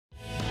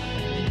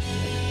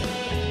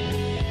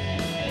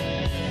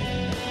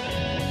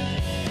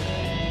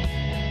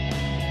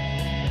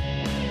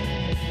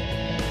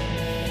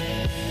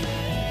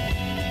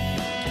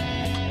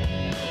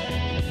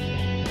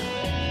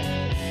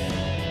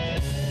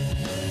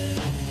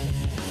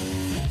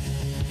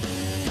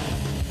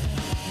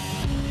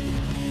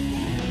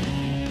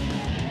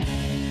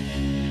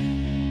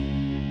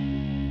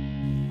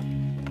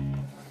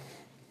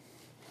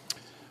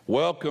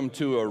Welcome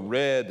to a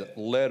red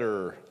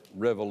letter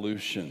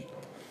revolution.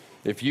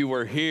 If you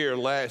were here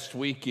last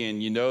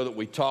weekend, you know that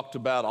we talked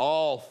about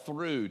all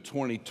through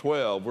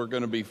 2012. We're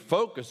going to be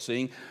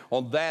focusing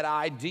on that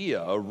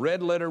idea, a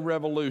red letter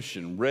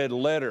revolution. Red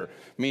letter,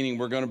 meaning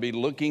we're going to be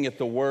looking at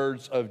the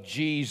words of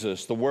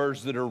Jesus, the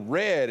words that are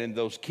read in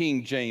those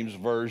King James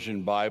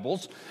Version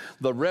Bibles.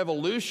 The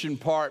revolution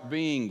part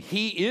being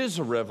He is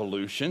a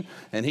revolution,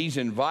 and He's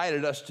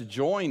invited us to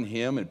join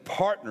Him and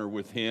partner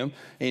with Him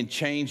in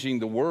changing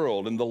the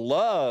world. And the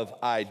love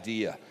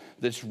idea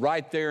that's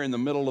right there in the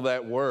middle of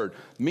that word,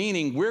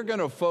 meaning we're going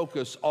to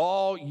focus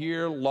all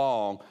year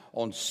long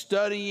on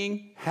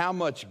studying how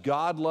much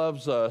God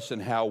loves us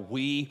and how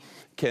we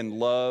can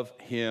love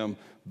Him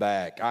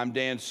back. I'm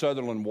Dan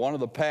Southerland, one of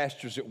the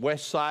pastors at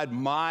Westside.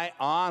 My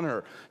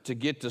honor to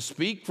get to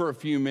speak for a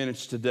few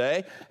minutes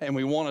today, and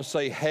we want to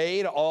say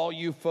hey to all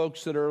you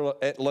folks that are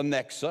at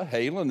Lenexa.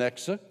 Hey,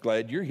 Lenexa,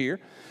 glad you're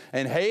here.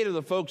 And hey to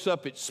the folks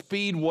up at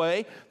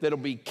Speedway that'll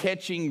be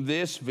catching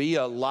this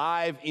via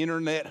live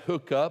internet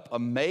hookup.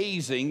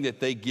 Amazing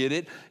that they get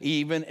it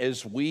even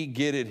as we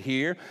get it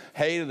here.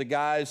 Hey to the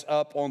guys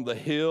up on the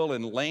hill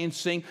in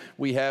Lansing.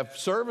 We have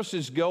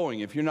services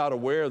going, if you're not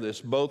aware of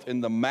this, both in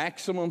the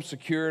maximum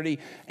security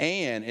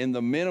and in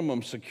the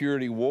minimum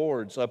security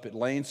wards up at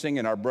Lansing.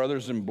 And our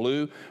brothers in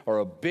blue are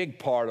a big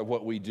part of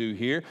what we do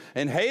here.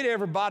 And hey to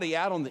everybody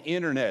out on the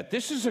internet.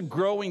 This is a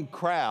growing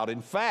crowd.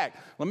 In fact,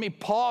 let me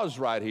pause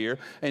right here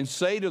and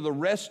say to the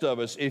rest of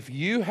us, if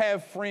you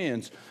have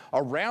friends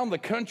around the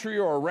country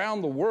or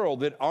around the world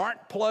that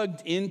aren't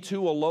plugged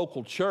into a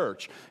local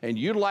church and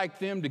you'd like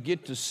them to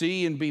get to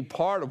see and be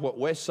part of what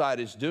Westside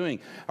is doing,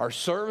 our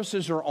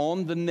services are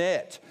on the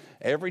net.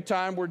 Every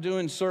time we're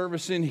doing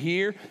service in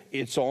here,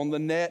 it's on the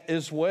net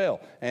as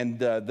well, and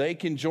they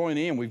can join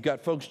in. We've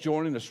got folks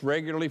joining us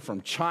regularly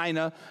from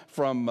China,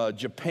 from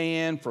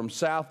Japan, from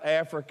South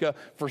Africa.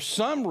 For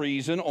some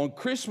reason, on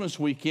Christmas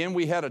weekend,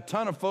 we had a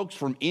ton of folks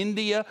from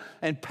India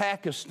and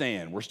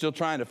Pakistan. We're still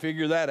trying to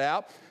figure that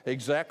out,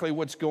 exactly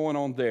what's going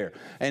on there.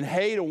 And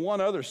hey to one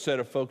other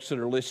set of folks that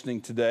are listening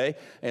today,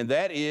 and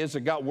that is, I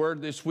got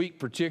word this week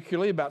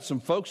particularly about some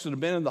folks that have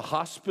been in the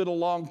hospital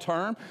long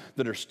term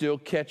that are still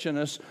catching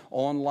us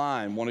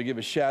online. Want to give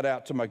a shout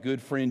out to my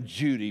good friend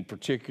Judy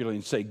particularly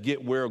and say,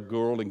 get well,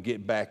 girl, and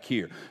get back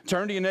here.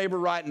 Turn to your neighbor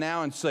right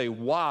now and say,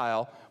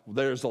 wow,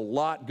 there's a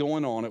lot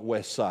going on at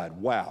Westside.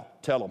 Wow.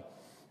 Tell them.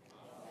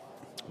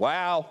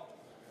 Wow.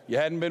 You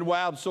hadn't been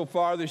wowed so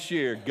far this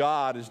year.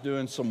 God is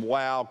doing some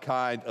wow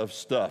kind of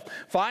stuff.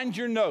 Find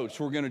your notes.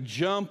 We're going to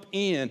jump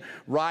in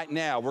right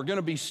now. We're going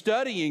to be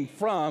studying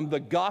from the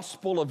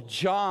Gospel of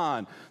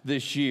John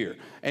this year.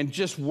 And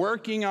just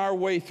working our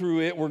way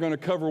through it, we're going to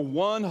cover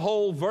one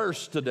whole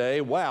verse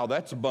today. Wow,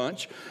 that's a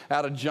bunch.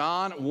 Out of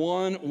John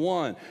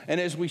 1:1. And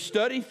as we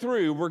study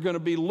through, we're going to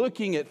be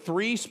looking at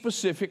three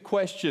specific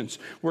questions.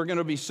 We're going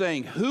to be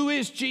saying, who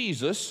is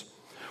Jesus?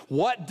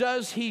 What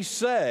does He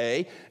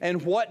say,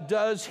 and what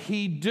does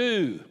He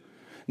do?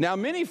 Now,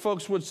 many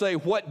folks would say,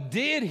 what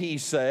did He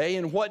say,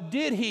 and what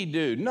did He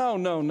do? No.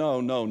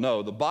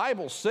 The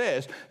Bible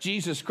says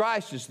Jesus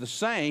Christ is the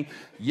same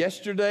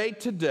yesterday,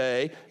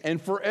 today, and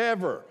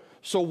forever.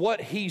 So what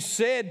He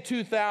said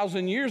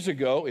 2,000 years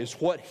ago is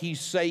what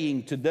He's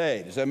saying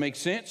today. Does that make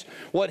sense?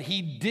 What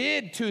He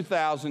did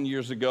 2,000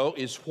 years ago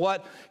is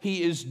what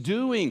He is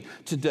doing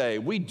today.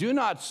 We do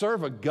not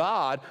serve a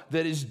God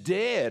that is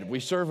dead.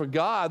 We serve a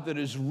God that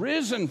is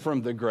risen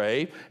from the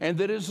grave and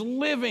that is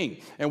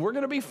living. And we're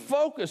going to be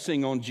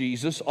focusing on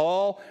Jesus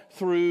all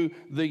through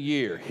the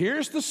year.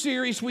 Here's the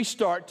series we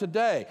start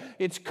today.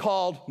 It's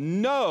called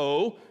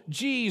Know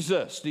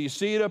Jesus. Do you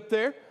see it up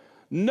there?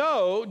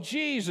 Know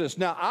Jesus.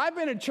 Now, I've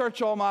been in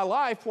church all my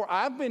life where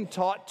I've been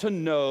taught to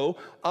know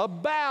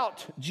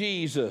about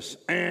Jesus.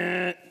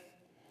 Did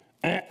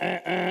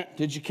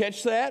you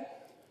catch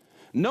that?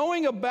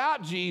 Knowing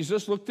about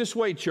Jesus, look this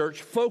way,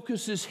 church,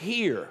 focuses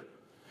here.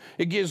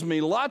 It gives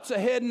me lots of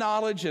head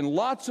knowledge and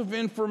lots of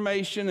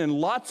information and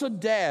lots of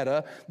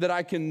data that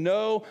I can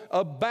know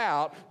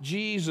about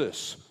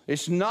Jesus.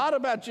 It's not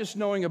about just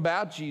knowing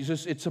about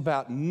Jesus, it's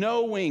about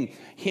knowing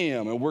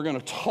Him. And we're going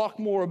to talk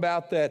more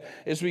about that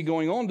as we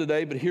going on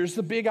today, but here's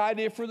the big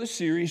idea for the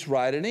series,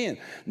 write it in.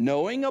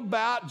 Knowing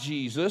about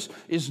Jesus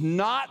is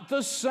not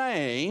the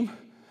same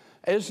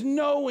as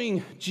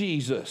knowing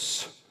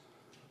Jesus.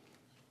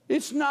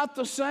 It's not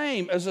the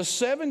same. As a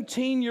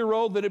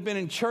 17-year-old that had been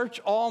in church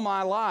all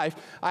my life,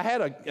 I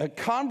had a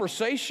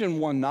conversation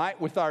one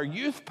night with our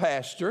youth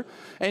pastor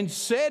and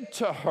said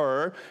to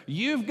her,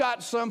 you've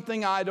got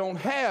something I don't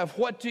have.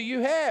 What do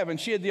you have? And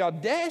she had the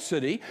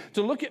audacity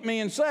to look at me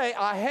and say,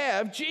 I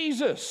have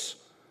Jesus.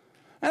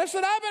 And I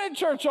said, I've been in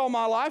church all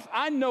my life.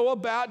 I know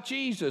about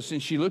Jesus.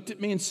 And she looked at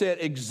me and said,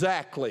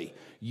 exactly.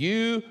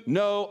 You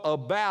know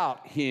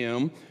about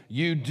Him.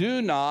 You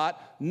do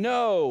not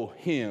know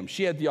Him.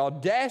 She had the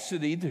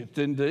audacity to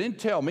then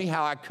tell me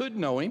how I could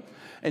know Him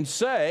and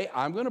say,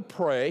 I'm going to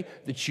pray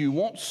that you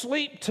won't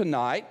sleep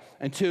tonight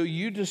until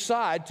you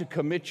decide to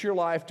commit your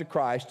life to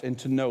Christ and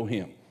to know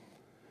Him.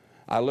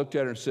 I looked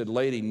at her and said,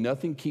 lady,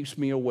 nothing keeps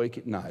me awake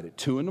at night. At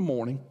 2 in the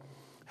morning,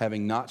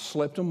 having not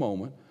slept a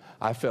moment,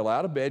 I fell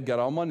out of bed, got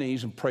on my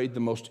knees, and prayed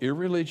the most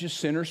irreligious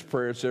sinner's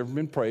prayer that's ever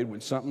been prayed,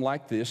 with something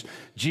like this: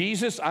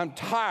 Jesus, I'm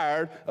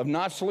tired of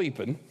not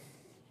sleeping.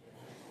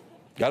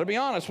 Got to be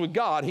honest with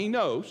God. He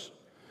knows.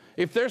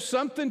 If there's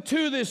something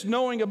to this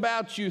knowing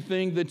about you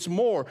thing that's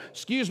more,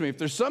 if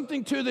there's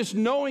something to this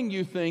knowing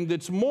you thing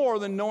that's more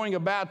than knowing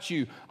about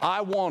you,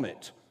 I want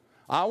it.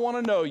 I want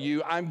to know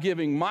you. I'm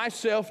giving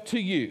myself to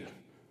you.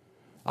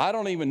 I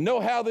don't even know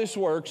how this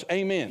works.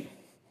 Amen.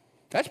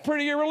 That's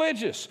pretty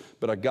irreligious.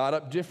 But I got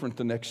up different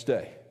the next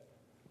day.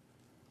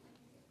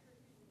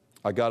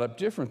 I got up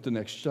different the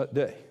next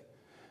day.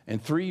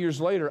 And 3 years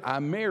later, I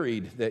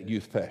married that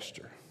youth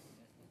pastor.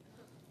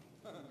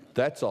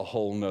 That's a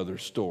whole nother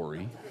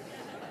story.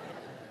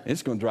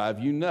 It's going to drive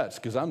you nuts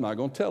because I'm not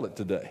going to tell it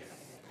today.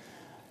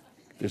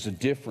 There's a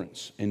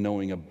difference in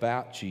knowing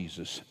about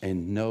Jesus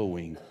and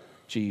knowing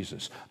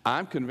Jesus.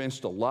 I'm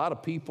convinced a lot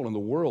of people in the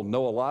world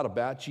know a lot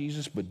about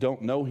Jesus but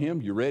don't know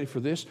him. You ready for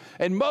this?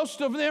 And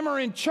most of them are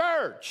in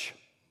church.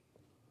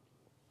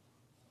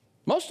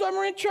 Most of them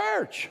are in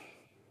church.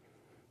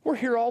 We're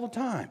here all the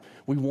time.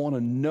 We want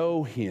to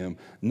know him,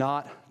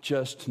 not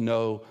just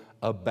know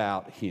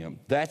about him.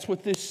 That's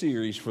what this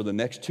series for the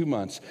next 2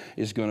 months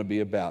is going to be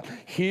about.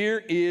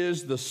 Here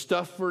is the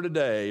stuff for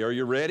today. Are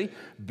you ready?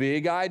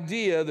 Big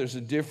idea. There's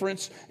a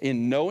difference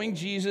in knowing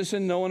Jesus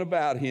and knowing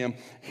about him.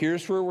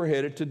 Here's where we're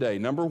headed today.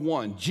 Number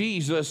one,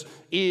 Jesus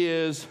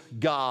is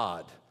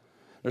God.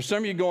 There's some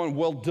of you going,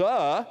 well,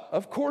 duh,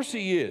 of course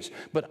he is.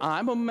 But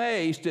I'm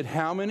amazed at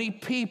how many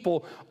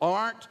people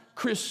aren't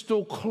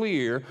crystal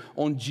clear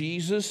on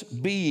Jesus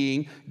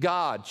being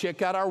God.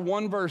 Check out our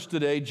one verse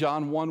today,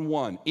 John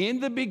 1:1. In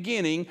the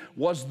beginning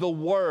was the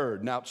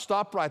Word. Now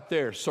stop right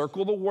there.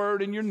 Circle the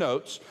Word in your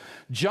notes.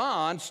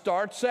 John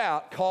starts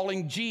out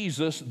calling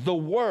Jesus the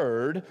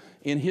Word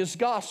in his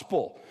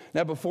gospel.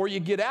 Now, before you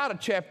get out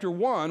of chapter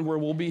 1, where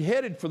we'll be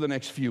headed for the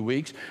next few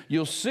weeks,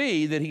 you'll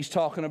see that he's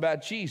talking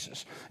about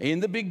Jesus. In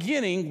the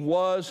beginning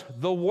was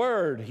the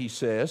Word, he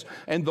says,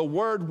 and the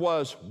Word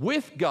was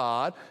with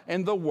God,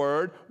 and the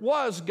Word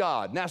was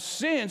God. Now,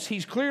 since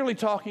he's clearly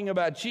talking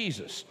about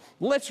Jesus,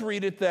 let's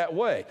read it that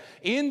way.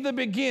 In the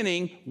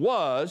beginning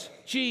was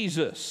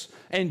Jesus,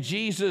 and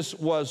Jesus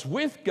was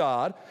with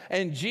God,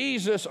 and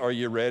Jesus, are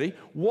you ready,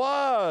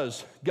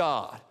 was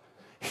God.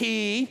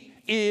 He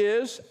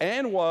is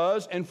and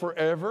was and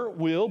forever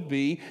will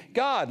be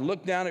God.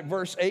 Look down at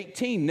verse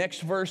 18,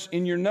 next verse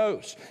in your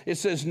notes. It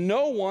says,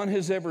 no one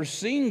has ever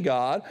seen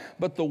God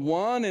but the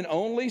one and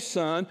only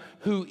Son,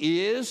 who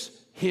is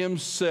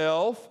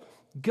himself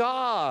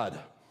God.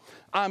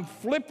 I'm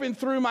flipping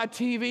through my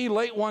TV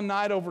late one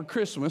night over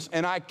Christmas,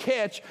 and I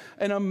catch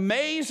an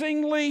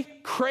amazingly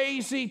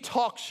crazy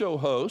talk show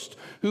host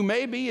who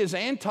may be as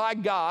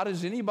anti-God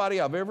as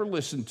anybody I've ever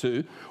listened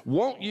to.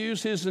 Won't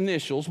use his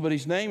initials, but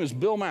his name is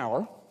Bill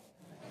Maher.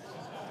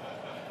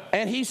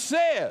 And he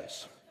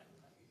says,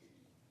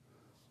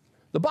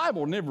 the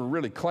Bible never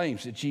really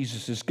claims that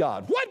Jesus is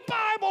God. What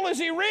Bible is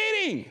he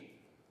reading?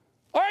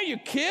 Are you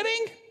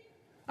kidding?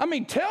 I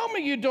mean, tell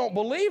me you don't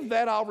believe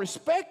that, I'll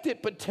respect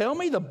it, but tell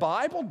me the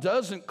Bible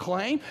doesn't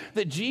claim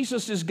that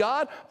Jesus is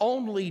God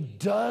only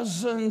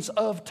dozens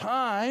of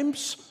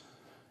times,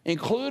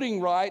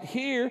 including right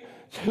here,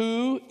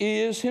 who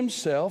is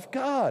himself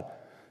God.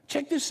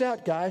 Check this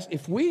out, guys.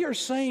 If we are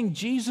saying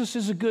Jesus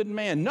is a good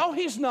man, no,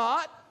 he's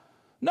not.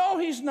 No,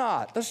 he's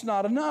not. That's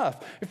not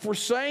enough. If we're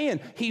saying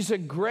he's a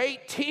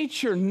great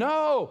teacher,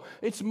 no,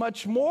 it's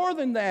much more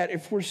than that.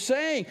 If we're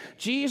saying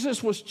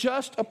Jesus was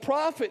just a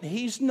prophet,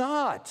 he's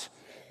not.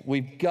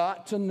 We've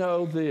got to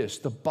know this.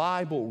 The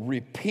Bible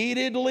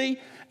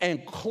repeatedly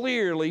and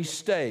clearly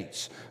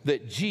states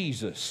that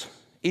Jesus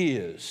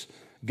is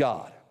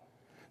God.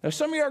 Now,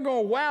 some of you are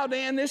going, wow,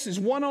 Dan, this is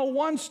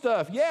 101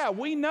 stuff. Yeah,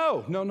 we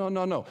know.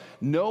 No.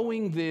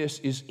 Knowing this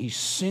is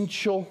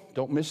essential.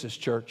 Don't miss this,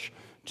 church.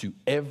 To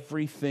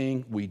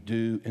everything we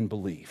do and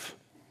believe.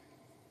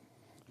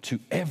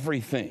 To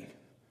everything.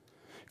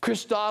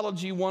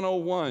 Christology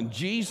 101,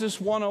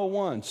 Jesus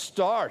 101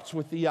 starts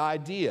with the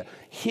idea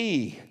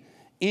he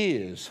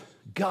is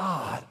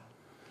God.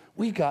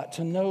 We got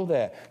to know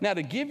that. Now,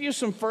 to give you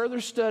some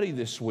further study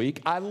this week,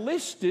 I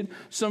listed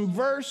some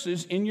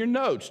verses in your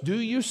notes. Do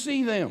you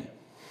see them?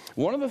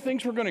 One of the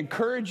things we're going to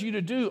encourage you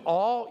to do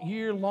all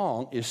year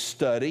long is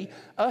study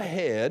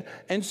ahead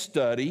and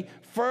study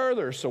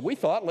further. So we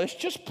thought, let's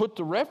just put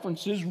the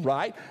references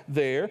right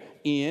there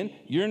in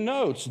your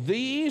notes.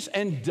 These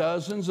and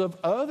dozens of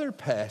other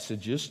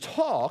passages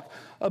talk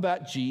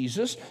about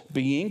Jesus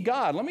being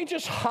God. Let me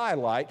just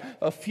highlight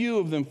a few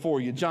of them for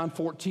you. John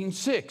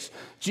 14:6.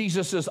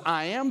 Jesus says,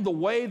 I am the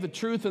way, the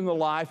truth, and the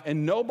life,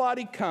 and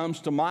nobody comes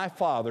to my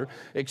Father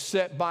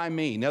except by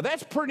me. Now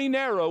that's pretty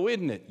narrow,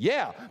 isn't it?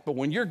 Yeah, but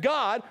when you're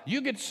God,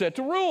 you get to set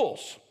the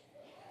rules.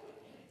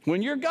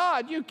 When you're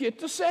God, you get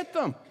to set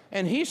them.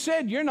 And he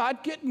said, you're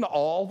not getting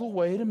all the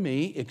way to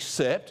me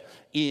except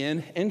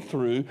in and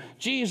through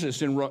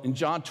Jesus. In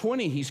John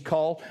 20, he's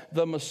called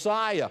the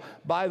Messiah.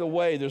 By the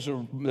way, there's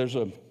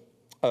a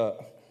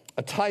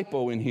a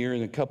typo in here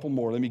and a couple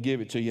more. Let me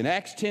give it to you. In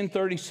Acts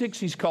 10:36,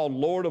 he's called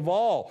Lord of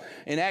all.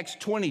 In Acts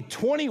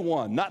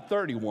 20:21, not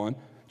 31,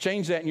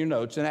 change that in your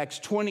notes. In Acts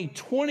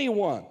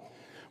 20:21,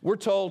 we're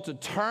told to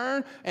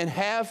turn and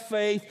have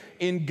faith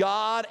in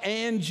God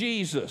and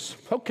Jesus.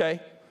 Okay,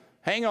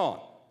 hang on.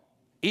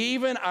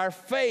 Even our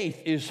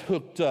faith is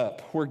hooked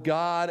up where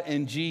God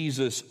and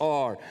Jesus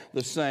are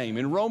the same.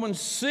 In Romans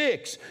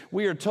 6,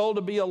 we are told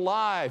to be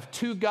alive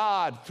to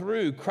God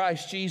through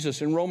Christ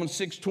Jesus. In Romans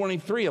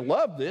 6:23, I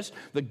love this.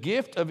 The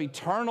gift of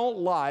eternal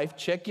life,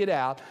 check it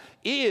out,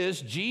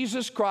 is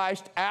Jesus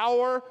Christ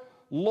our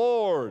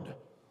Lord.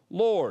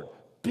 Lord,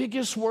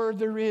 biggest word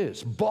there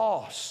is,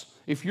 boss.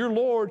 If you're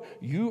Lord,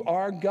 you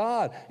are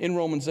God. In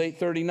Romans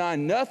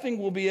 8:39, nothing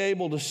will be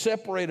able to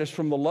separate us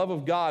from the love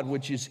of God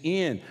which is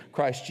in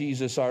Christ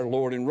Jesus our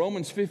Lord. In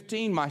Romans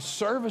 15, my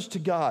service to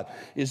God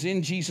is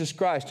in Jesus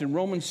Christ. In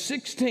Romans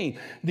 16,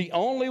 the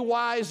only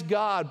wise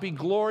God be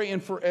glory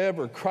and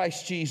forever,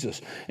 Christ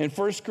Jesus. In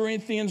 1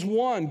 Corinthians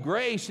 1,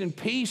 grace and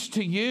peace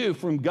to you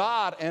from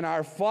God and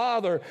our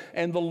Father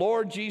and the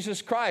Lord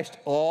Jesus Christ,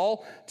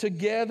 all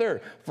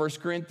together. 1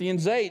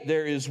 Corinthians 8,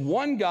 there is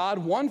one God,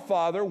 one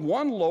Father,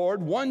 one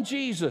Lord, one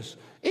Jesus.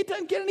 It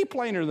doesn't get any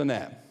plainer than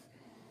that.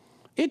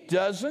 It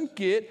doesn't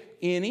get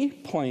any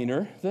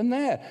plainer than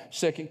that.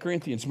 2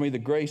 Corinthians, may the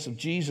grace of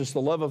Jesus,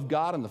 the love of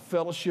God, and the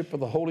fellowship of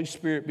the Holy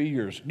Spirit be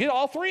yours. Get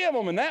all three of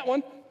them in that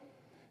one.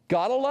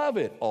 Gotta love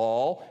it.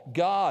 All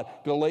God.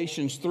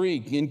 Galatians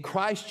 3, in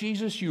Christ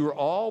Jesus, you are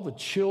all the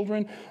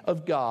children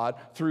of God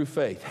through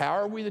faith. How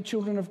are we the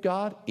children of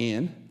God?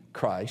 In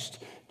Christ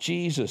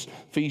Jesus.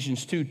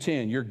 Ephesians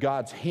 2:10, you're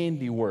God's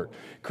handiwork,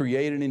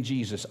 created in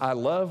Jesus. I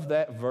love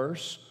that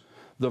verse.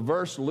 The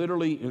verse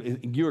literally,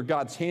 you're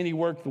God's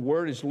handiwork. The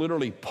word is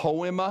literally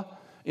poema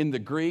in the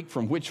Greek,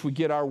 from which we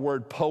get our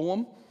word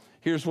poem.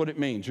 Here's what it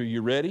means. Are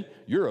you ready?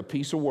 You're a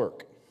piece of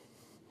work.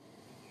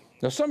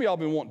 Now, some of y'all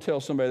been wanting to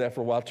tell somebody that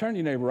for a while. Turn to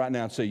your neighbor right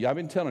now and say, I've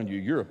been telling you,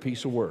 you're a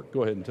piece of work.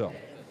 Go ahead and tell them.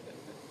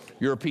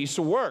 You're a piece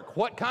of work.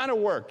 What kind of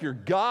work? You're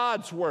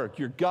God's work.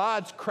 You're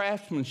God's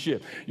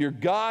craftsmanship. You're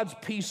God's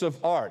piece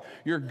of art.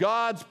 You're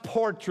God's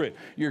portrait.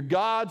 You're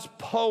God's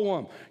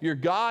poem. You're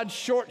God's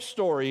short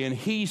story, and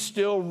He's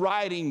still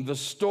writing the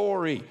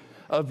story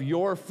of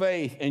your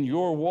faith and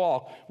your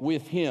walk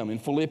with Him. In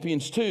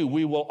Philippians 2,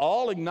 we will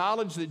all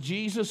acknowledge that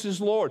Jesus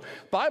is Lord.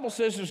 The Bible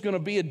says there's going to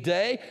be a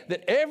day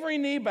that every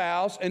knee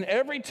bows and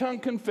every tongue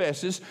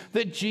confesses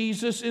that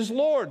Jesus is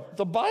Lord.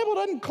 The Bible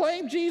doesn't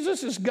claim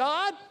Jesus is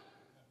God.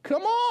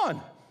 Come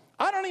on.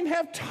 I don't even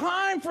have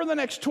time for the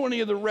next 20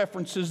 of the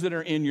references that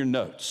are in your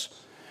notes.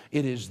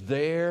 It is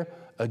there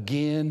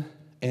again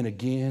and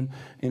again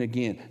and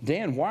again.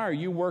 Dan, why are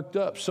you worked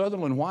up?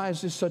 Southerland, why is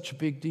this such a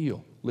big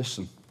deal?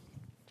 Listen.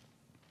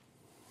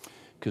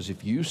 Because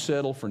if you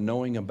settle for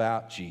knowing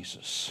about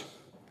Jesus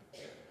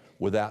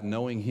without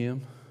knowing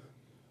Him,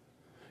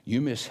 you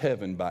miss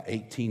heaven by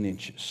 18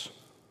 inches.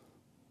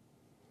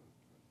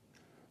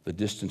 The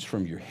distance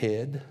from your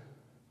head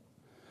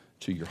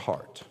to your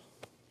heart.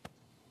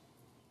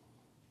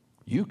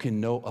 You can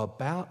know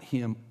about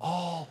Him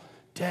all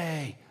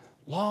day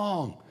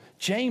long.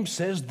 James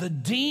says the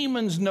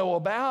demons know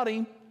about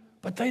Him,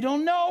 but they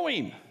don't know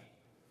Him.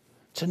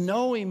 To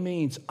know Him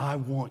means I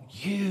want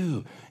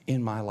you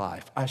in my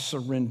life. I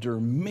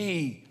surrender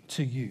me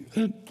to you.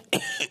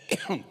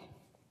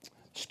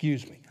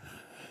 Excuse me.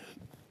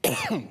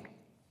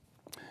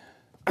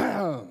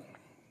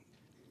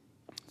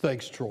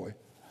 Thanks, Troy.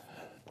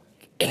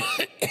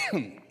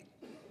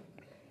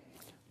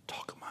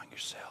 Talk among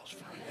yourselves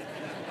for a minute.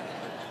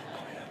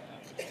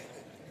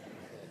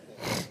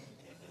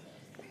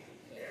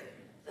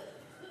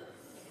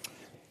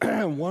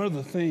 One of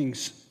the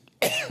things,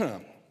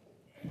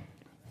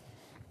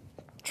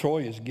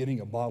 Troy is getting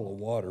a bottle of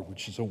water,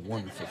 which is a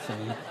wonderful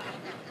thing.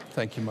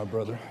 Thank you, my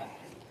brother.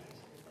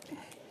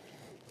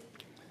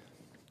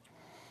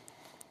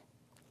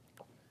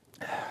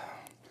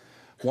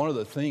 One of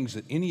the things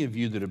that any of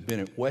you that have been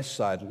at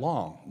Westside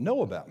long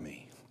know about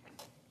me,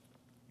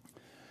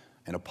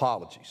 and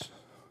apologies,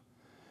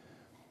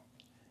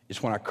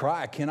 is when I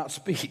cry, I cannot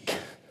speak.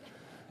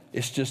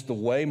 It's just the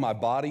way my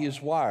body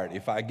is wired.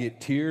 If I get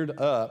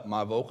teared up,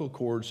 my vocal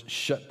cords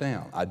shut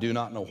down. I do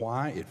not know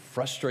why. It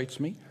frustrates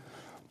me.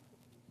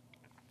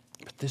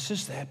 But this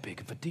is that big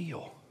of a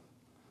deal.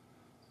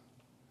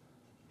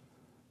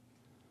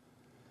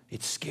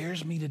 It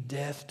scares me to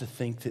death to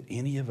think that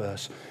any of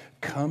us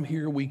come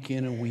here week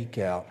in and week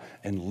out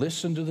and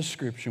listen to the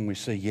scripture and we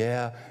say,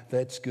 yeah,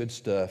 that's good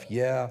stuff.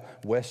 Yeah,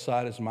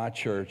 Westside is my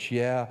church.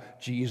 Yeah,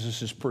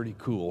 Jesus is pretty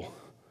cool.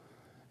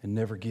 And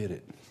never get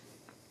it.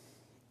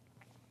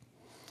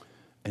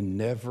 And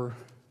never,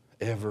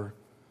 ever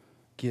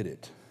get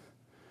it.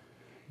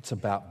 It's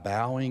about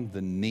bowing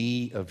the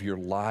knee of your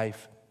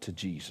life to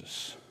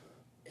Jesus.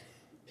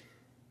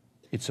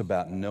 It's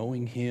about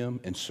knowing Him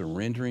and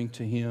surrendering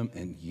to Him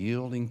and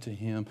yielding to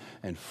Him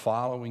and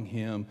following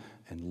Him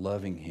and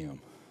loving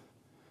Him.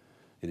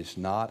 It is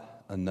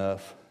not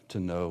enough to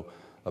know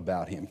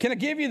about Him. Can I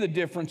give you the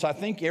difference? I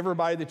think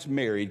everybody that's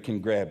married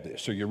can grab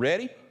this. Are you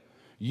ready?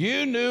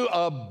 You knew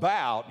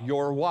about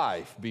your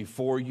wife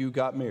before you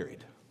got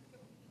married.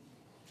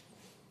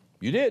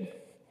 You did.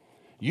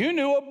 You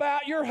knew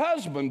about your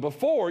husband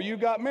before you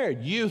got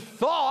married. You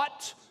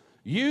thought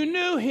you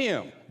knew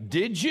him.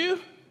 Did you?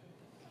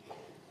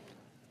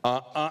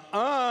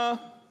 No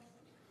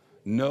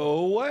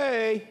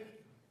way.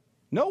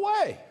 No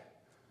way.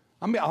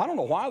 I mean, I don't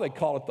know why they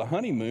call it the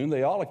honeymoon.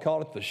 They ought to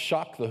call it the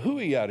shock the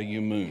hooey out of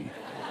you moon.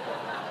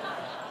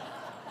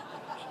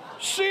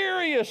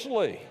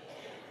 Seriously.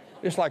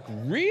 It's like,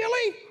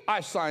 really?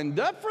 I signed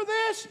up for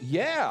this?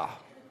 Yeah.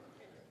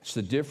 It's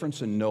the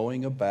difference in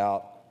knowing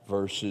about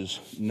versus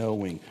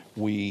knowing.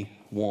 We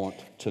want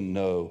to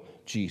know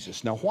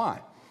Jesus. Now,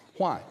 why?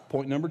 Why?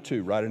 Point number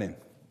 2, write it in.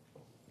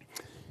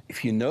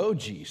 If you know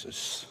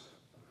Jesus,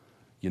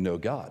 you know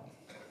God.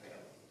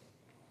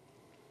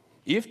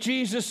 If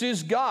Jesus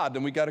is God,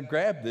 then we got to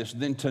grab this.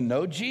 Then to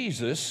know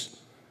Jesus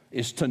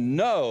is to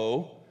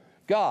know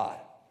God.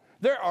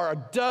 There are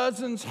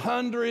dozens,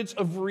 hundreds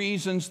of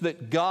reasons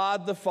that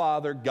God the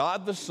Father,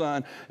 God the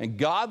Son, and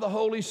God the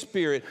Holy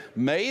Spirit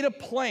made a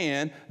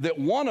plan that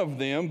one of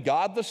them,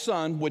 God the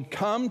Son, would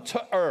come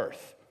to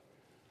earth.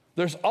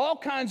 There's all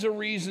kinds of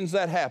reasons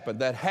that happened.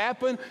 That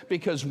happened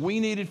because we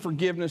needed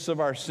forgiveness of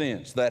our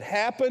sins. That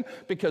happened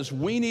because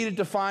we needed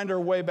to find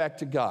our way back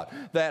to God.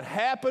 That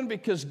happened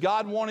because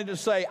God wanted to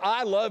say,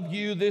 I love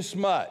you this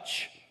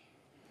much.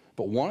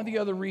 But one of the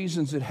other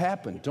reasons it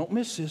happened, don't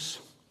miss this,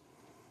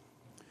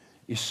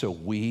 is so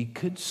we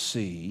could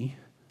see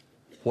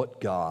what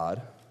God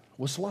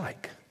was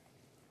like.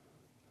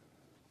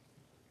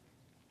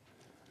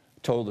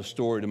 I told the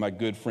story to my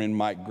good friend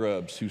Mike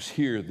Grubbs, who's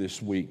here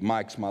this week.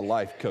 Mike's my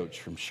life coach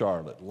from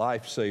Charlotte,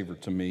 lifesaver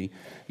to me.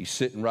 He's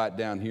sitting right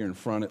down here in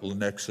front at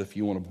Lenexa. If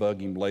you want to bug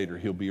him later,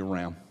 he'll be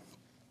around.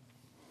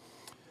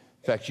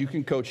 In fact, you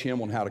can coach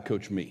him on how to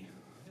coach me.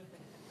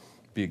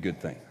 Be a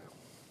good thing.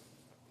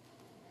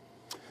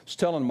 I was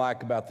telling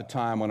Mike about the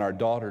time when our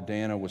daughter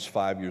Dana was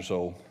 5 years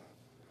old.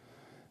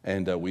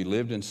 And we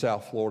lived in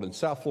South Florida. And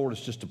South Florida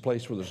is just a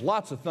place where there's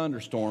lots of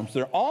thunderstorms.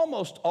 They're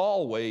almost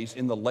always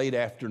in the late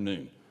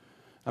afternoon.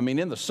 I mean,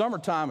 in the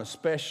summertime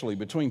especially,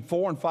 between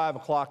 4 and 5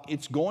 o'clock,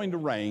 it's going to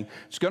rain.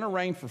 It's going to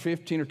rain for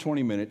 15 or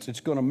 20 minutes. It's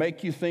going to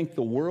make you think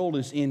the world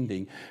is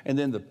ending. And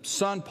then the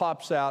sun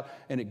pops out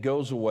and it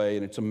goes away,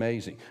 and it's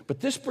amazing. But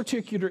this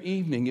particular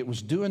evening, it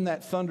was doing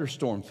that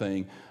thunderstorm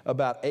thing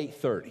about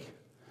 8:30.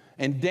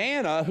 And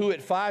Dana, who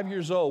at 5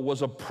 years old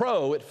was a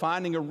pro at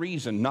finding a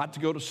reason not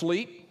to go to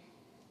sleep,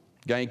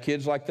 got any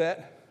kids like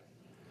that?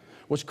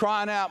 Was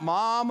crying out,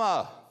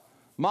 Mama,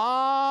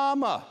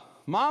 Mama,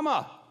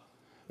 Mama.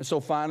 And so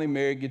finally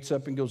Mary gets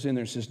up and goes in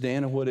there and says,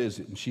 Dana, what is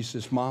it? And she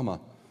says, Mama,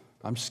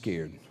 I'm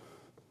scared.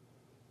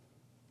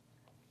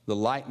 The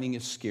lightning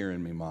is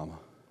scaring me, Mama.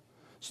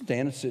 So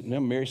Dana's sitting there,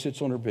 Mary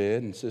sits on her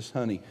bed and says,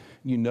 honey,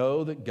 you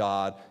know that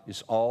God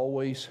is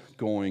always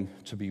going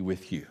to be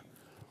with you.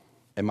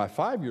 And my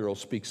 5-year-old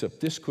speaks up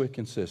this quick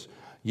and says,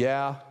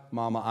 yeah,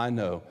 Mama, I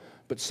know.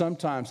 But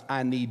sometimes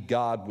I need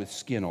God with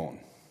skin on.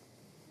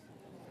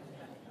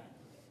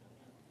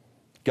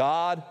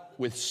 God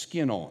with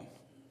skin on.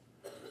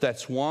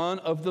 That's one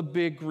of the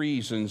big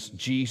reasons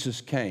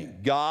Jesus came.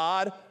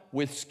 God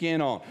with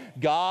skin on.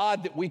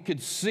 God that we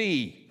could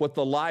see what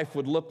the life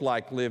would look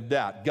like lived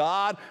out.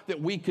 God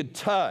that we could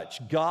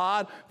touch.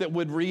 God that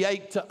would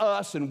relate to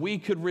us and we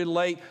could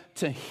relate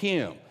to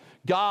Him.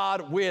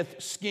 God with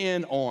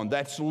skin on.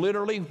 That's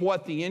literally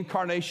what the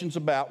incarnation's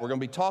about. We're going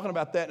to be talking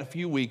about that in a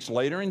few weeks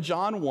later in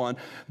John 1,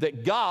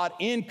 that God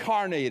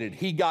incarnated.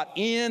 He got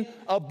in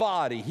a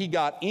body. He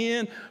got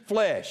in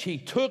flesh. He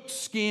took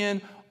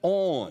skin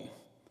on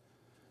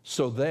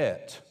so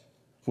that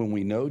when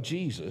we know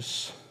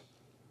Jesus,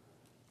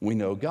 we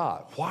know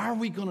God. Why are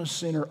we going to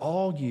center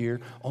all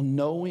year on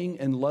knowing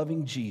and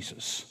loving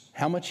Jesus?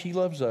 How much He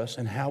loves us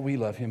and how we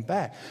love Him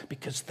back.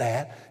 Because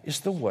that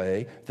is the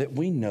way that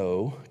we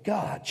know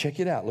God. Check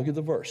it out. Look at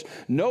the verse.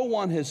 No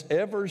one has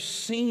ever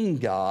seen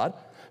God,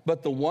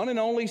 but the one and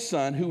only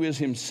Son, who is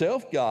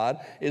Himself God,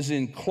 is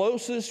in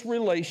closest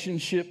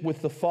relationship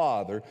with the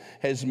Father,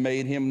 has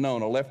made Him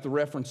known. I left the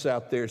reference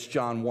out there. It's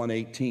John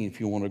 1:18 if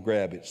you want to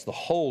grab it. It's the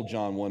whole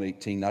John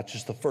 1:18, not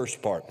just the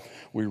first part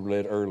we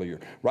read earlier.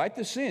 Write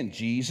this in.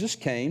 Jesus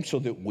came so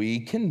that we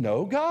can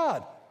know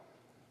God.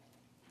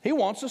 He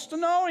wants us to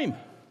know Him.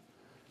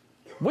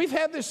 We've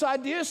had this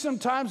idea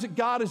sometimes that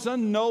God is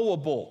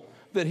unknowable,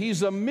 that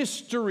He's a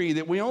mystery,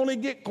 that we only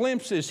get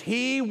glimpses.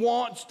 He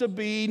wants to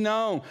be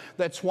known.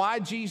 That's why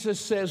Jesus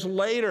says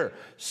later,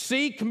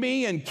 seek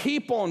me and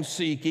keep on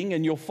seeking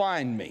and you'll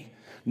find me.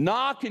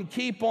 Knock and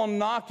keep on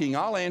knocking,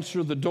 I'll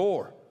answer the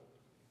door.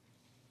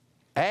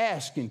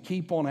 Ask and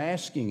keep on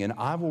asking and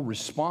I will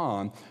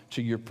respond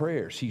to your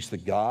prayers. He's the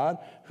God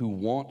who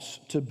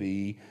wants to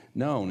be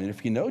known. And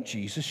if you know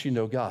Jesus, you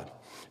know God.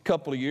 A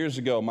couple of years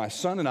ago, my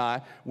son and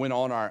I went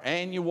on our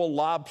annual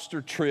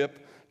lobster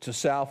trip to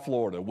South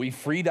Florida. We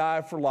free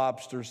dive for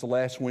lobsters the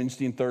last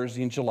Wednesday and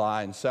Thursday in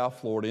July in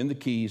South Florida in the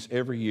Keys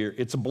every year.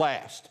 It's a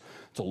blast.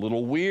 It's a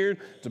little weird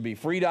to be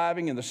free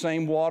diving in the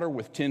same water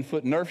with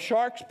 10-foot Nerf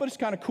sharks, but it's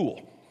kind of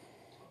cool.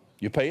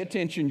 You pay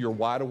attention, you're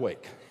wide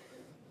awake.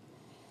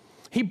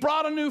 He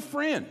brought a new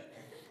friend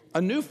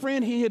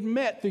he had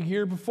met the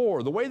year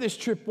before. The way this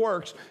trip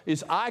works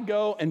is I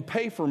go and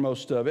pay for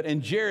most of it,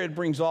 and Jared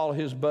brings all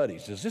his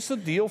buddies. Is this a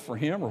deal for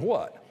him or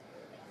what?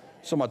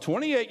 So my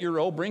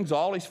 28-year-old brings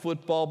all his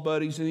football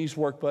buddies and his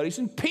work buddies,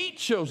 and Pete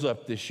shows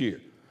up this year.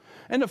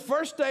 And the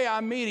first day I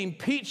meet him,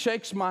 Pete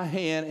shakes my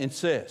hand and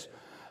says,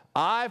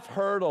 I've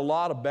heard a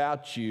lot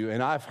about you,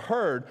 and I've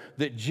heard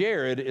that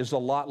Jared is a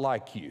lot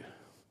like you.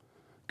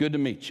 Good to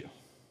meet you.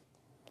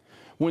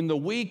 When the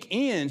week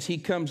ends, he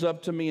comes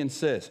up to me and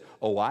says,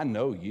 oh, I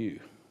know you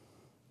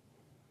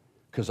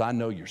because I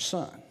know your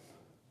son.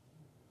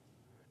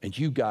 And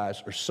you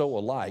guys are so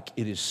alike,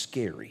 it is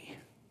scary.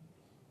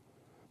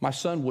 My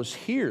son was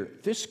here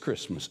this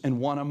Christmas, and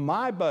one of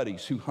my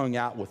buddies who hung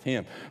out with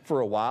him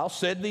for a while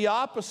said the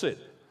opposite.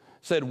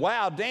 Said,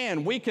 wow,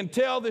 Dan, we can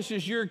tell this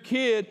is your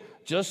kid,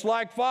 just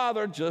like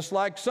father, just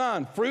like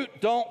son. Fruit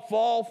don't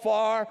fall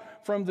far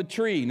from the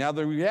tree. Now,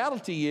 the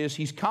reality is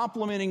he's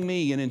complimenting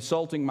me and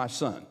insulting my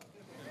son.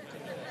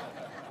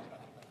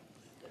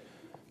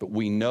 But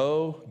we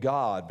know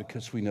God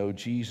because we know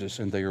Jesus,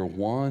 and they are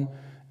one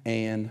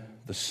and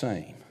the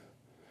same.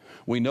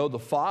 We know the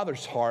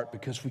Father's heart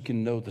because we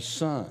can know the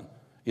Son.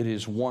 It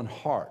is one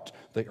heart.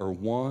 They are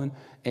one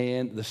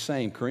and the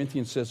same.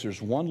 Corinthians says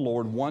there's one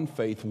Lord, one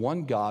faith,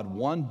 one God,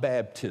 one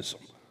baptism.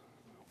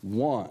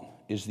 One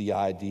is the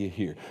idea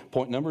here.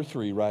 Point number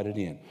 3, write it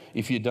in.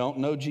 If you don't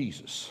know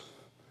Jesus,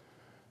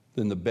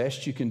 then the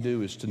best you can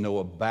do is to know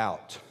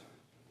about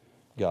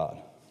God.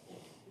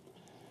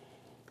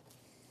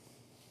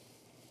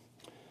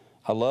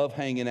 I love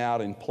hanging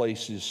out in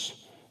places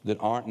that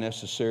aren't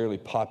necessarily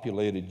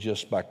populated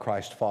just by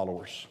Christ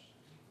followers.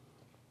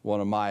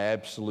 One of my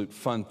absolute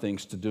fun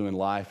things to do in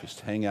life is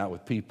to hang out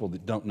with people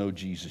that don't know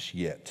Jesus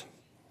yet.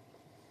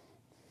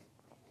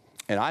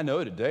 And I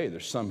know today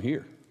there's some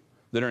here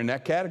that are in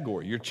that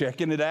category. You're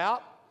checking it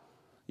out.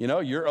 You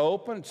know, you're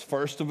open. It's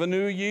first of a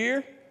new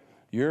year.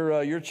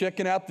 You're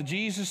checking out the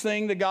Jesus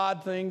thing, the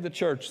God thing, the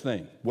church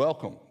thing.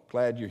 Welcome.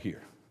 Glad you're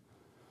here.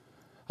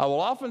 I will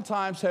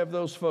oftentimes have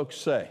those folks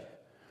say,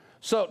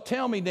 so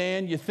tell me,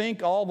 Dan, you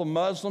think all the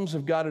Muslims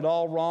have got it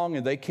all wrong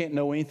and they can't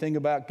know anything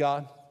about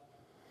God?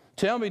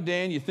 Tell me,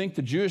 Dan, you think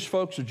the Jewish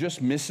folks are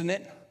just missing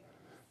it?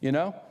 You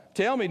know?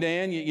 Tell me,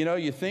 Dan,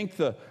 you think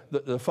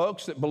the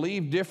folks that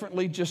believe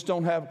differently just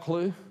don't have a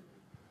clue?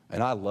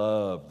 And I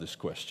love this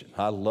question.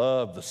 I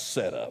love the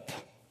setup.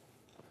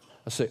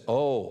 I say,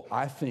 oh,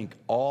 I think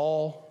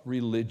all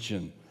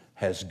religion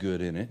has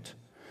good in it,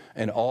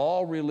 and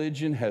all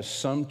religion has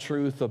some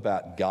truth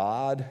about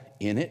God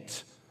in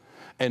it.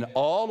 And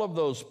all of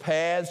those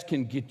paths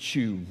can get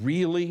you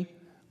really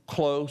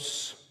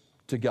close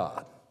to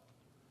God.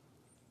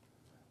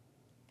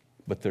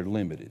 But they're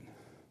limited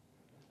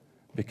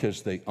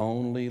because they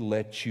only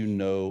let you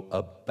know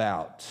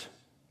about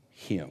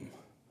Him.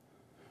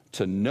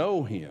 To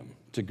know Him,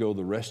 to go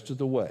the rest of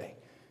the way,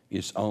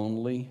 is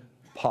only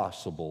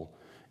possible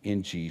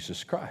in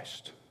Jesus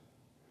Christ.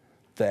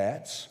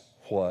 That's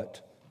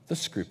what the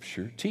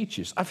Scripture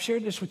teaches. I've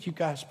shared this with you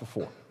guys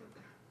before.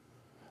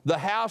 The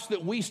house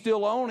that we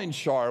still own in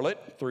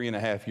Charlotte,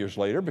 3.5 years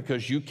later,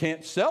 because you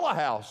can't sell a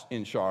house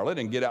in Charlotte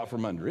and get out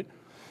from under it,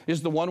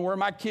 is the one where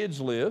my kids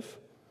live.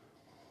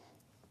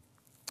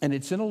 And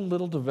it's in a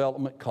little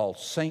development called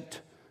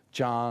St.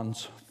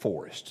 John's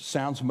Forest.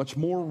 Sounds much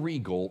more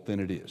regal than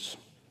it is.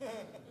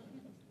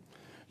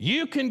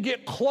 You can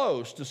get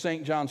close to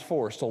St. John's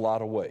Forest a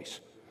lot of ways.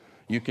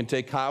 You can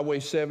take Highway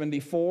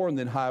 74 and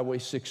then Highway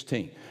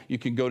 16. You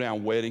can go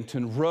down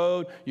Weddington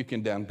Road. You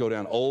can go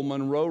down Old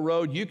Monroe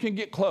Road. You can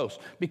get close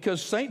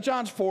because St.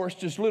 John's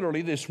Forest is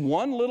literally this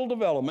one little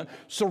development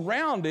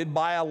surrounded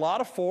by a lot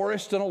of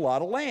forest and a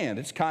lot of land.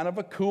 It's kind of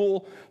a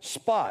cool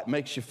spot.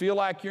 Makes you feel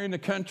like you're in the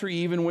country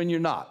even when you're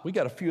not. We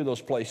got a few of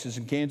those places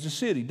in Kansas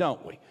City,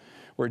 don't we?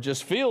 Where it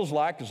just feels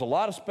like there's a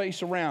lot of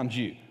space around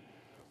you.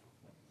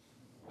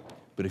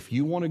 But if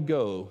you want to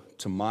go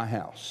to my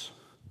house,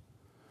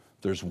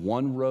 there's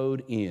one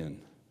road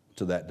in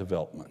to that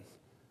development.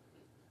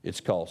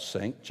 It's called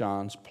St.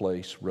 John's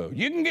Place Road.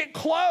 You can get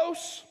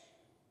close.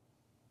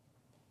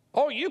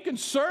 Oh, you can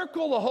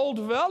circle the whole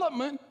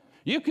development.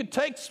 You could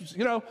take,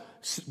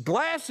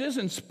 glasses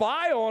and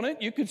spy on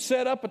it. You could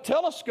set up a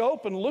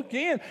telescope and look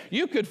in.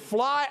 You could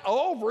fly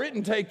over it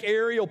and take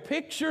aerial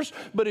pictures.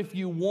 But if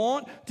you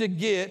want to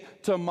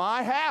get to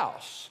my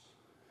house,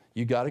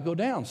 you got to go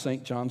down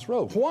St. John's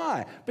Road.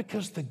 Why?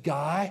 Because the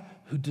guy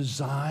who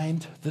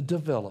designed the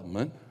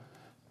development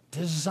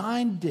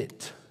designed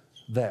it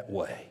that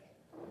way.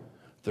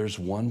 There's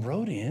one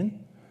road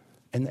in,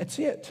 and that's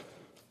it.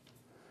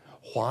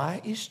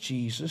 Why is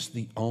Jesus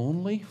the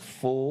only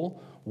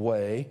full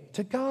way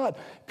to God?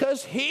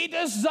 Because He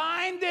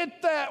designed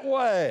it that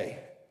way.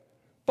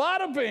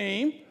 Bada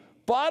bing,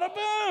 bada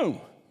boom.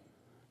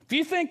 If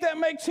you think that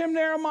makes Him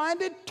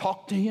narrow-minded,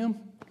 talk to Him.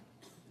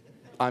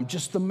 I'm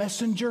just the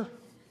messenger.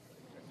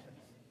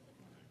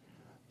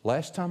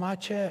 Last time I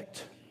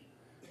checked,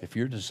 if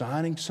you're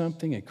designing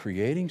something and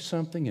creating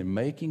something and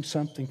making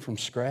something from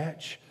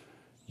scratch,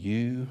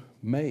 you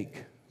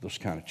make those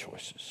kind of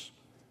choices.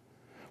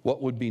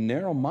 What would be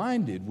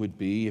narrow-minded would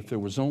be if there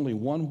was only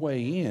one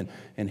way in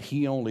and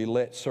he only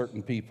let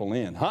certain people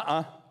in.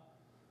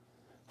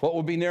 What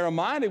would be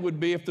narrow-minded would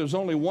be if there's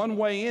only one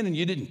way in and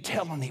you didn't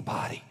tell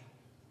anybody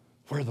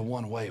where the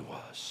one way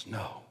was.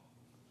 No.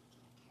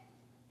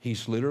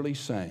 He's literally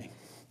saying,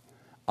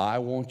 I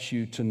want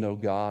you to know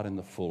God in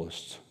the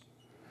fullest.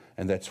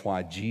 And that's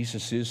why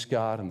Jesus is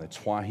God, and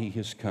that's why he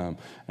has come,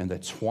 and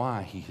that's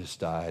why he has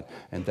died,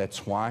 and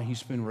that's why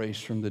he's been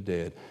raised from the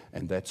dead,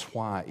 and that's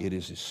why it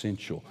is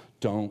essential.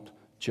 Don't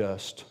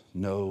just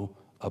know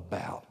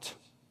about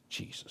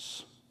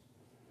Jesus.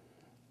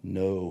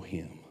 Know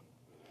him.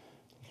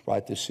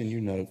 Write this in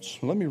your notes.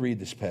 Let me read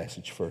this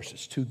passage first.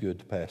 It's too good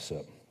to pass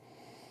up.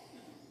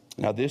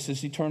 Now this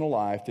is eternal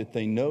life, that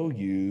they know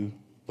you,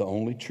 the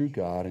only true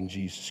God, and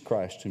Jesus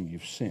Christ whom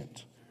you've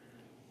sent.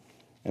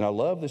 And I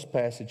love this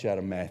passage out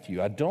of Matthew.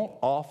 I don't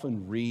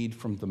often read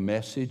from the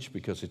Message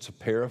because it's a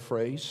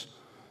paraphrase,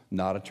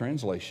 not a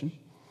translation.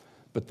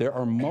 But there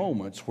are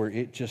moments where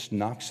it just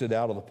knocks it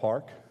out of the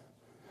park.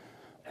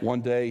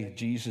 One day,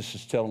 Jesus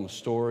is telling a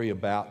story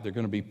about there are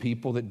going to be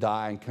people that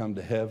die and come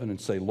to heaven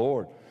and say,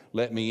 Lord,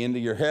 let me into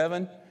your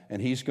heaven.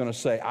 And he's going to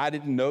say, I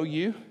didn't know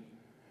you.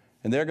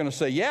 And they're going to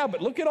say, yeah,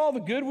 but look at all the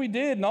good we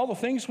did and all the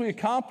things we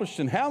accomplished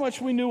and how much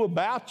we knew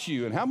about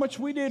you and how much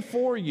we did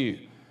for you.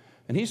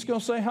 And he's going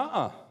to say,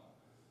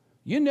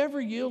 you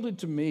never yielded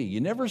to me. You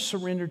never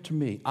surrendered to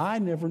me. I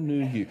never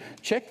knew you.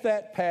 Check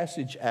that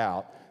passage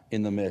out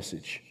in the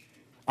Message.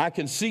 I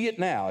can see it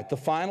now at the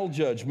final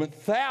judgment,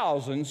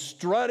 thousands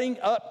strutting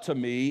up to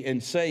me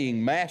and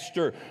saying,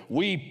 Master,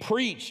 we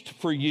preached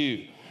for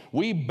you.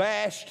 We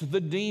bashed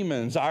the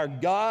demons. Our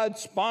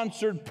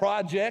God-sponsored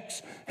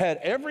projects had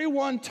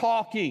everyone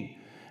talking.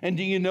 And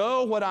do you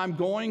know what I'm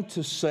going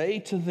to say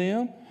to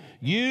them?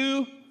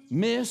 You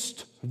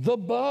missed the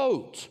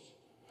boat.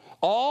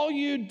 All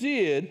you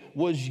did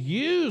was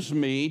use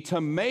me to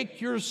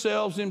make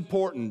yourselves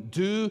important.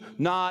 Do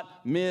not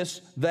miss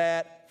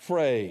that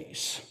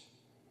phrase.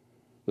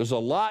 There's a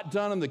lot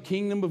done in the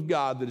kingdom of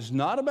God that is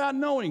not about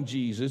knowing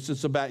Jesus.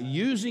 It's about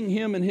using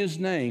him and his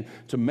name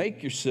to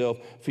make yourself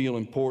feel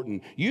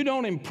important. You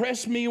don't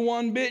impress me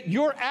one bit.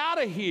 You're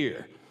out of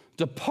here.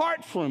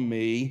 Depart from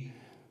me.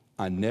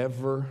 I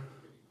never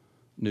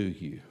knew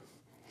you.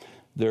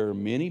 There are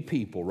many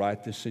people,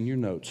 write this in your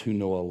notes, who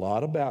know a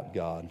lot about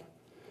God,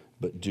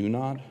 but do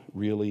not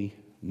really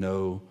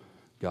know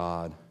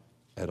God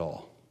at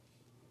all.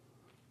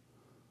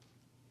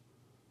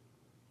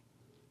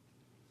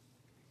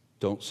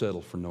 Don't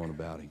settle for knowing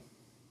about him.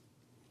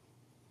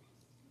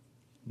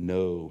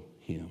 Know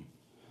him.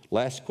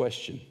 Last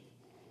question,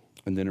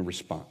 and then a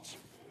response.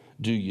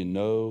 Do you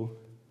know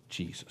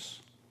Jesus?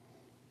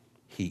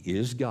 He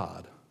is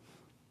God,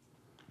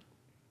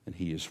 and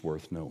he is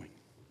worth knowing.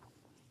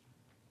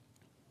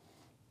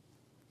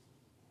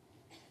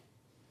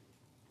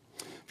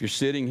 If you're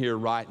sitting here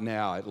right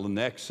now at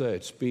Lenexa,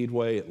 at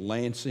Speedway, at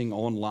Lansing,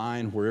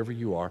 online, wherever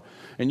you are,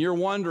 and you're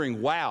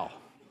wondering, wow,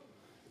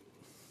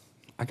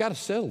 I got to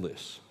settle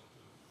this.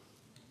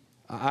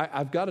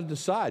 I've got to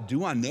decide,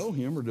 do I know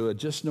him or do I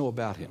just know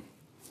about him?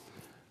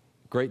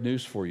 Great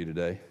news for you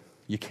today.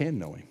 You can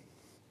know him.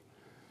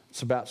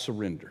 It's about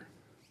surrender.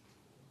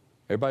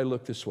 Everybody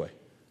look this way.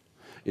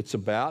 It's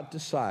about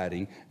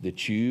deciding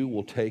that you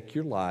will take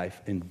your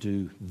life and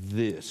do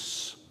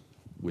this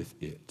with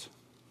it.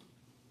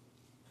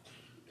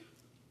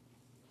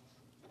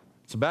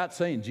 It's about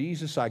saying,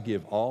 Jesus, I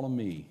give all of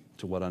me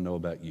to what I know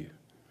about you.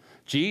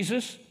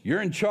 Jesus,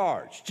 you're in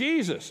charge.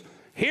 Jesus,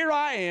 here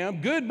I am,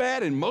 good,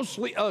 bad, and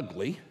mostly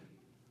ugly.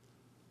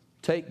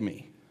 Take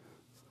me.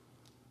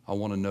 I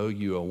want to know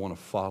you. I want to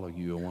follow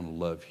you. I want to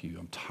love you.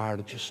 I'm tired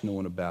of just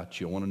knowing about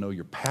you. I want to know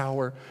your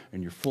power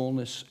and your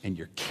fullness and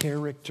your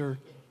character.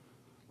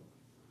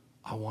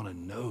 I want to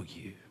know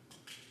you.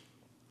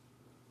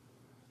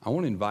 I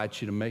want to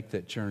invite you to make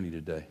that journey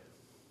today.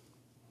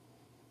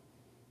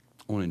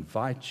 I want to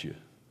invite you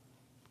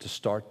to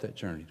start that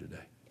journey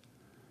today.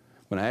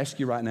 When I ask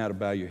you right now to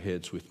bow your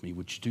heads with me,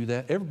 would you do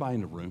that? Everybody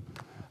in the room,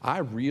 I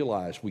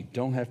realize we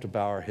don't have to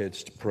bow our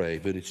heads to pray,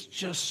 but it's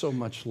just so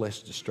much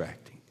less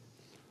distracting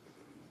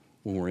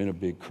when we're in a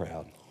big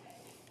crowd.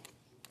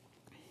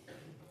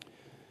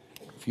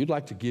 If you'd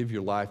like to give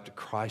your life to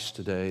Christ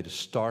today, to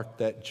start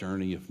that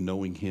journey of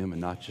knowing him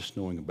and not just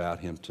knowing about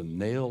him, to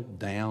nail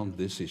down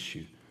this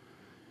issue,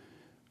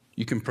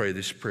 you can pray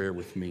this prayer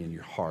with me in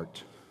your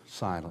heart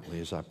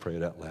silently as I pray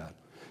it out loud.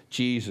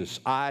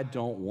 Jesus, I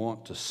don't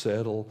want to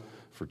settle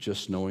for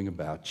just knowing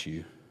about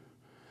you.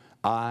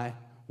 I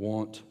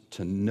want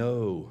to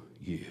know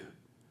you.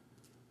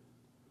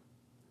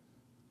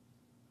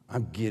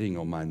 I'm getting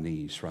on my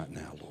knees right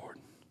now, Lord.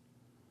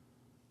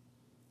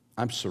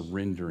 I'm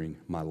surrendering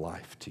my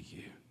life to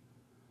you.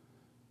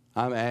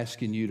 I'm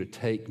asking you to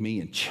take me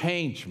and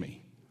change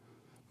me.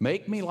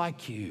 Make me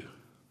like you.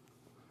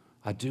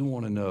 I do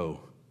want to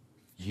know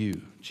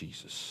you,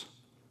 Jesus,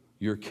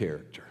 your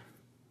character,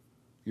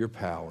 your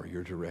power,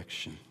 your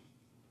direction.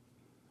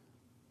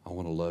 I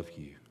want to love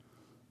you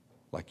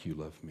like you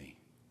love me.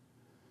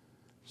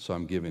 So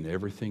I'm giving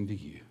everything to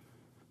you.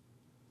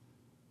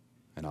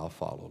 And I'll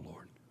follow,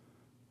 Lord.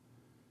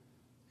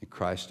 In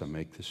Christ, I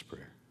make this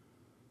prayer.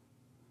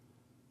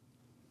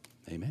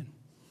 Amen.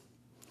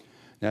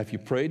 Now, if you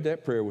prayed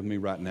that prayer with me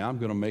right now, I'm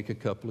going to make a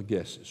couple of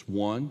guesses.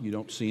 One, you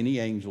don't see any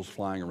angels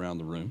flying around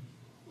the room.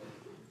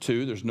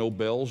 Two, there's no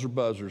bells or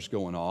buzzers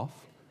going off.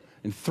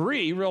 And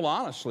three, real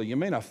honestly, you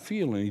may not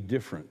feel any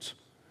different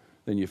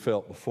than you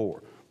felt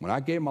before. When I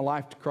gave my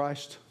life to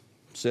Christ,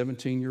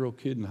 17-year-old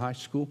kid in high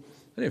school,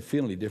 I didn't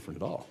feel any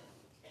different at all.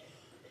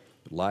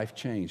 But life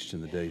changed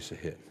in the days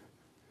ahead.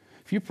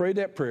 If you prayed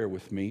that prayer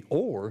with me,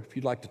 or if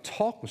you'd like to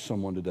talk with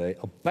someone today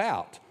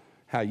about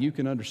how you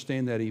can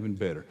understand that even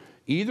better,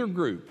 either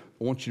group,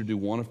 I want you to do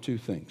one of two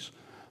things.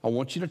 I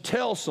want you to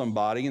tell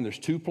somebody, and there's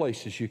two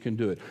places you can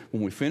do it.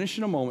 When we finish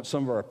in a moment,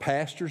 some of our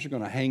pastors are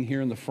going to hang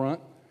here in the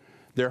front.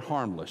 They're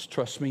harmless.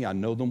 Trust me, I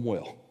know them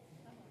well.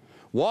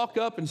 Walk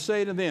up and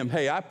say to them,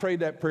 hey, I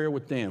prayed that prayer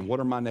with Dan. What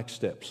are my next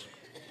steps?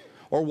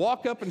 Or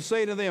walk up and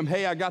say to them,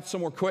 hey, I got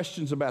some more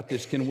questions about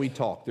this. Can we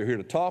talk? They're here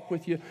to talk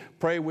with you,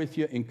 pray with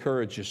you,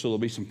 encourage you. So there'll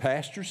be some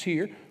pastors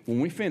here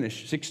when we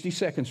finish, 60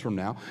 seconds from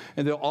now.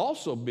 And there'll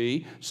also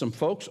be some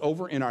folks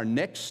over in our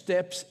Next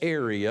Steps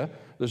area.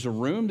 There's a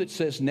room that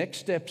says Next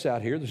Steps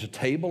out here. There's a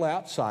table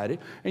outside it.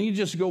 And you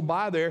just go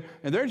by there,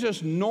 and they're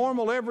just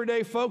normal,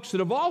 everyday folks that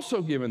have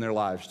also given their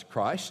lives to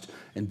Christ.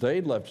 And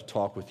they'd love to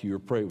talk with you or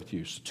pray with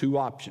you. So two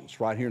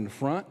options, right here in the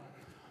front,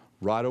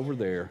 right over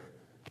there.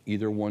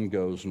 Either one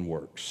goes and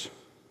works.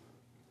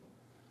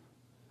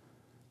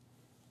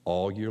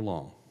 All year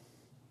long,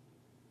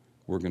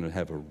 we're going to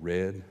have a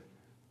red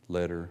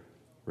letter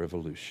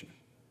revolution.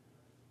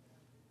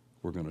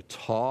 We're going to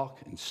talk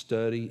and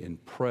study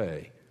and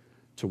pray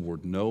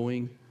toward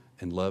knowing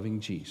and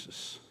loving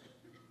Jesus.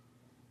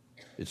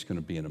 It's going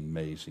to be an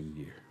amazing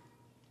year.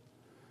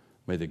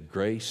 May the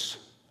grace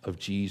of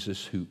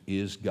Jesus, who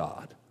is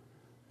God,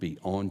 be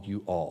on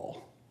you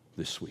all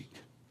this week.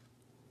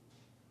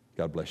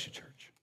 God bless you, church.